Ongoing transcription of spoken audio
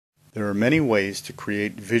There are many ways to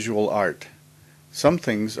create visual art. Some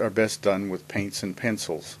things are best done with paints and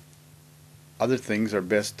pencils. Other things are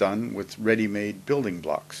best done with ready-made building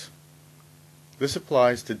blocks. This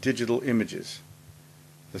applies to digital images.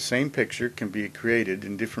 The same picture can be created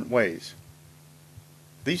in different ways.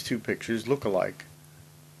 These two pictures look alike,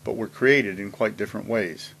 but were created in quite different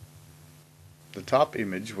ways. The top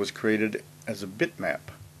image was created as a bitmap,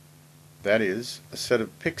 that is, a set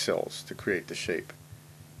of pixels to create the shape.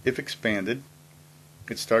 If expanded,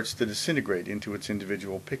 it starts to disintegrate into its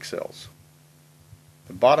individual pixels.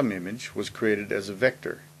 The bottom image was created as a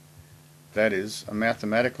vector, that is, a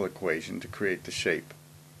mathematical equation to create the shape.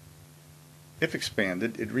 If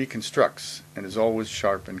expanded, it reconstructs and is always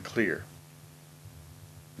sharp and clear.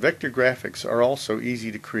 Vector graphics are also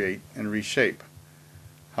easy to create and reshape.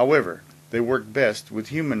 However, they work best with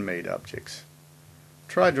human-made objects.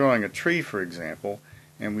 Try drawing a tree, for example,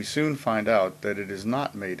 and we soon find out that it is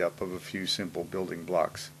not made up of a few simple building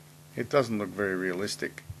blocks. It doesn't look very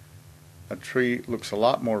realistic. A tree looks a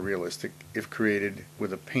lot more realistic if created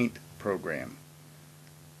with a paint program.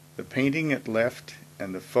 The painting at left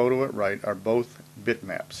and the photo at right are both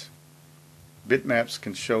bitmaps. Bitmaps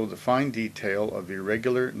can show the fine detail of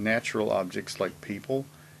irregular natural objects like people,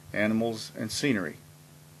 animals, and scenery.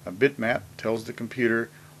 A bitmap tells the computer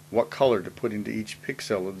what color to put into each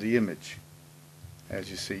pixel of the image, as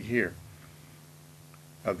you see here.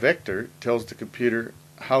 A vector tells the computer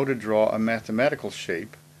how to draw a mathematical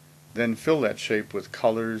shape, then fill that shape with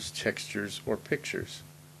colors, textures, or pictures,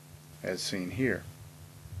 as seen here.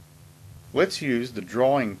 Let's use the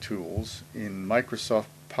drawing tools in Microsoft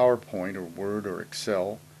PowerPoint or Word or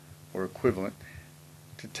Excel or equivalent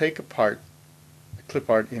to take apart the clip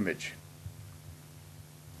art image.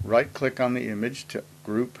 Right-click on the image to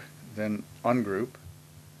group, then ungroup.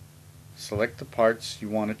 Select the parts you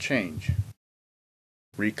want to change.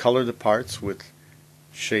 Recolor the parts with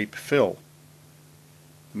Shape Fill.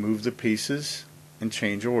 Move the pieces and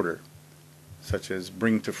change order, such as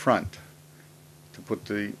bring to front to put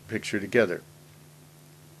the picture together.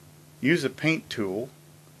 Use a paint tool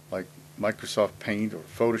like Microsoft Paint or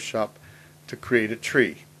Photoshop to create a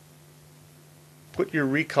tree. Put your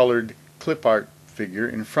recolored clip art figure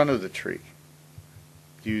in front of the tree.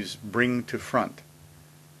 Use bring to front.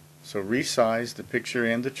 So resize the picture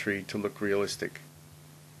and the tree to look realistic.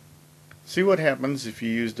 See what happens if you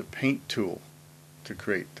used a paint tool to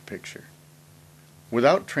create the picture.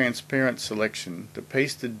 Without transparent selection, the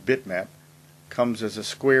pasted bitmap comes as a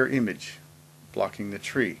square image, blocking the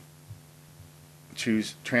tree.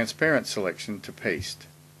 Choose transparent selection to paste.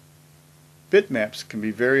 Bitmaps can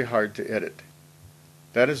be very hard to edit.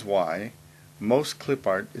 That is why most clip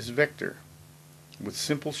art is vector. With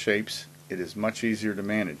simple shapes, it is much easier to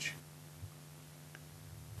manage.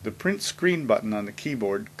 The print screen button on the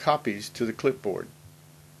keyboard copies to the clipboard.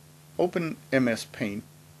 Open MS Paint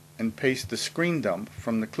and paste the screen dump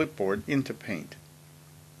from the clipboard into Paint.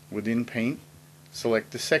 Within Paint,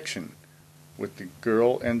 select the section with the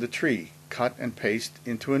girl and the tree. Cut and paste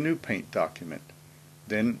into a new Paint document.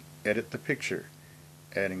 Then edit the picture,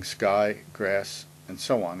 adding sky, grass, and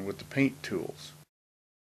so on with the paint tools.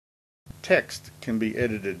 Text can be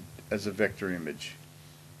edited as a vector image.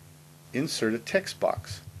 Insert a text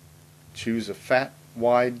box. Choose a fat,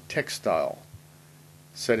 wide text style.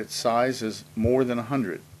 Set its size as more than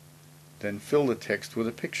 100. Then fill the text with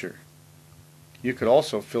a picture. You could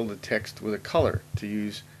also fill the text with a color to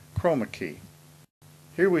use chroma key.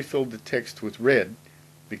 Here we filled the text with red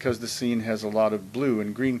because the scene has a lot of blue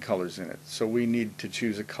and green colors in it, so we need to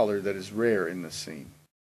choose a color that is rare in the scene.